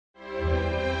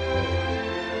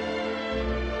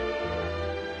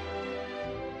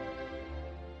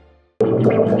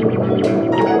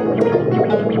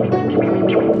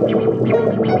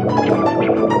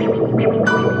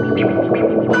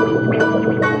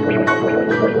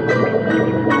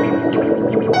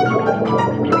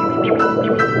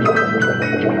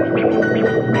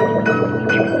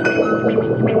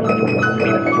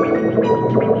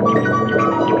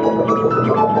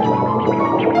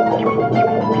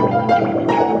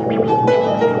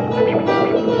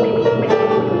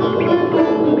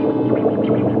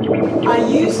I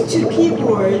use two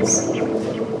keyboards.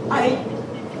 I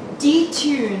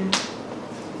detune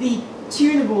the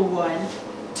tunable one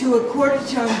to a quarter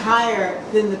tone higher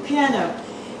than the piano.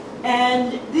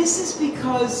 And this is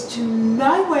because, to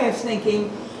my way of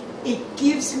thinking, it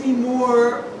gives me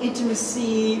more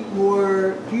intimacy,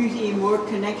 more beauty, more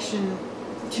connection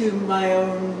to my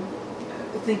own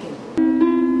thinking.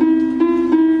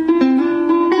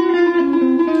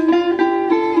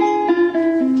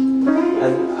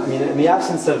 In the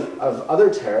absence of other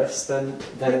tariffs, then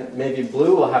maybe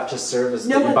blue will have to serve as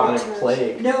the bubonic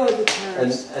plague. No other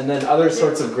tariffs. And then other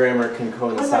sorts of grammar can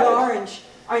coincide. What about orange?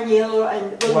 And yellow,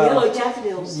 and yellow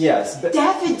daffodils. Yes, but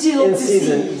daffodil in disease.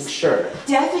 season, sure.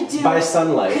 Daffodil by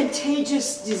sunlight.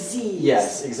 Contagious disease.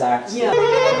 Yes, exactly. Yeah.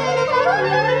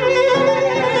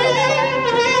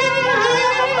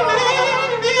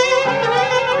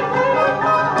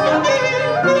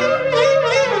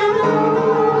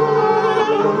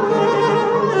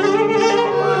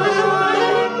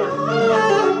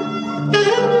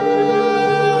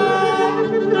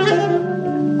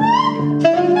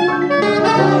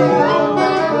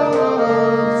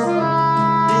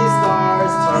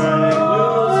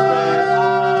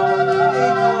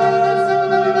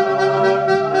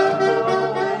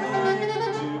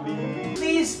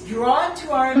 Drawn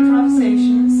to our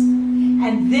improvisations,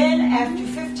 and then after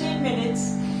 15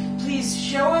 minutes, please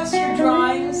show us your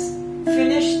drawings,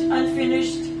 finished,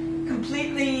 unfinished,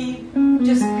 completely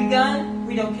just begun,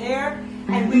 we don't care,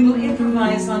 and we will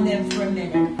improvise on them for a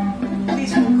minute.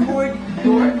 Please record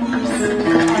your piece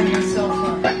on your cell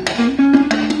phone.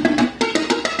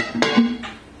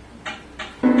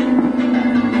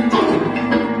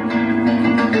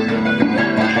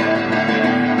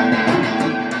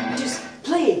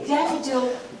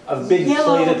 Of big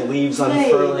plaited leaves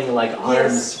unfurling like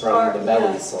arms from the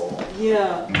belly soul.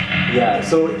 Yeah. Yeah,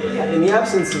 so in the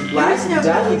absence of black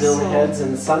daffodil heads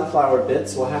and sunflower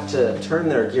bits, we'll have to turn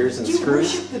their gears and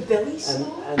screws. Do you worship the belly soul?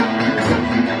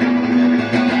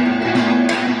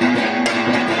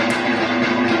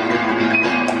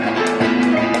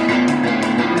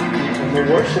 And the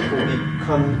worship will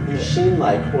become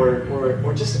machine-like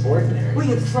or just ordinary. We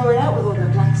can throw it out with all the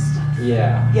black stuff.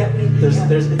 Yeah. Yeah, it's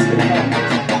going to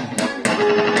happen.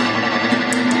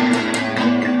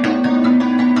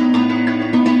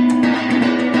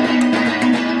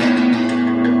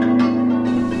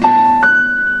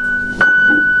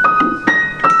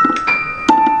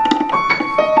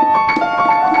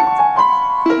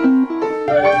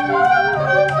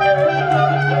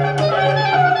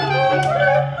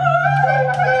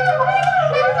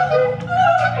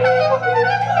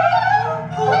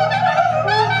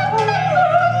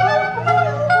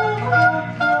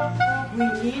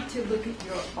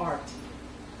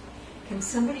 Can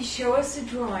somebody show us a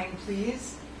drawing,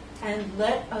 please, and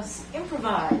let us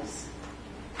improvise?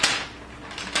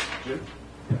 Jim?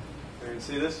 Yeah. Can you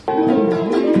see this?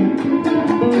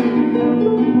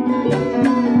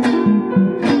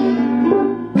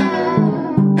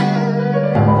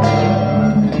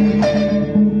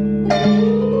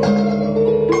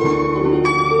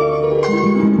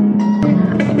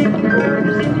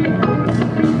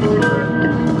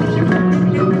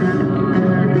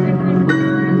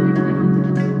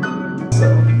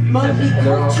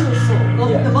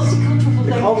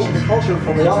 The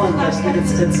cultural, they all invested.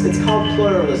 It's called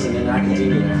pluralism in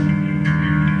academia.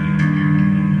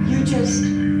 You just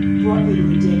brought me to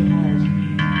a dead end.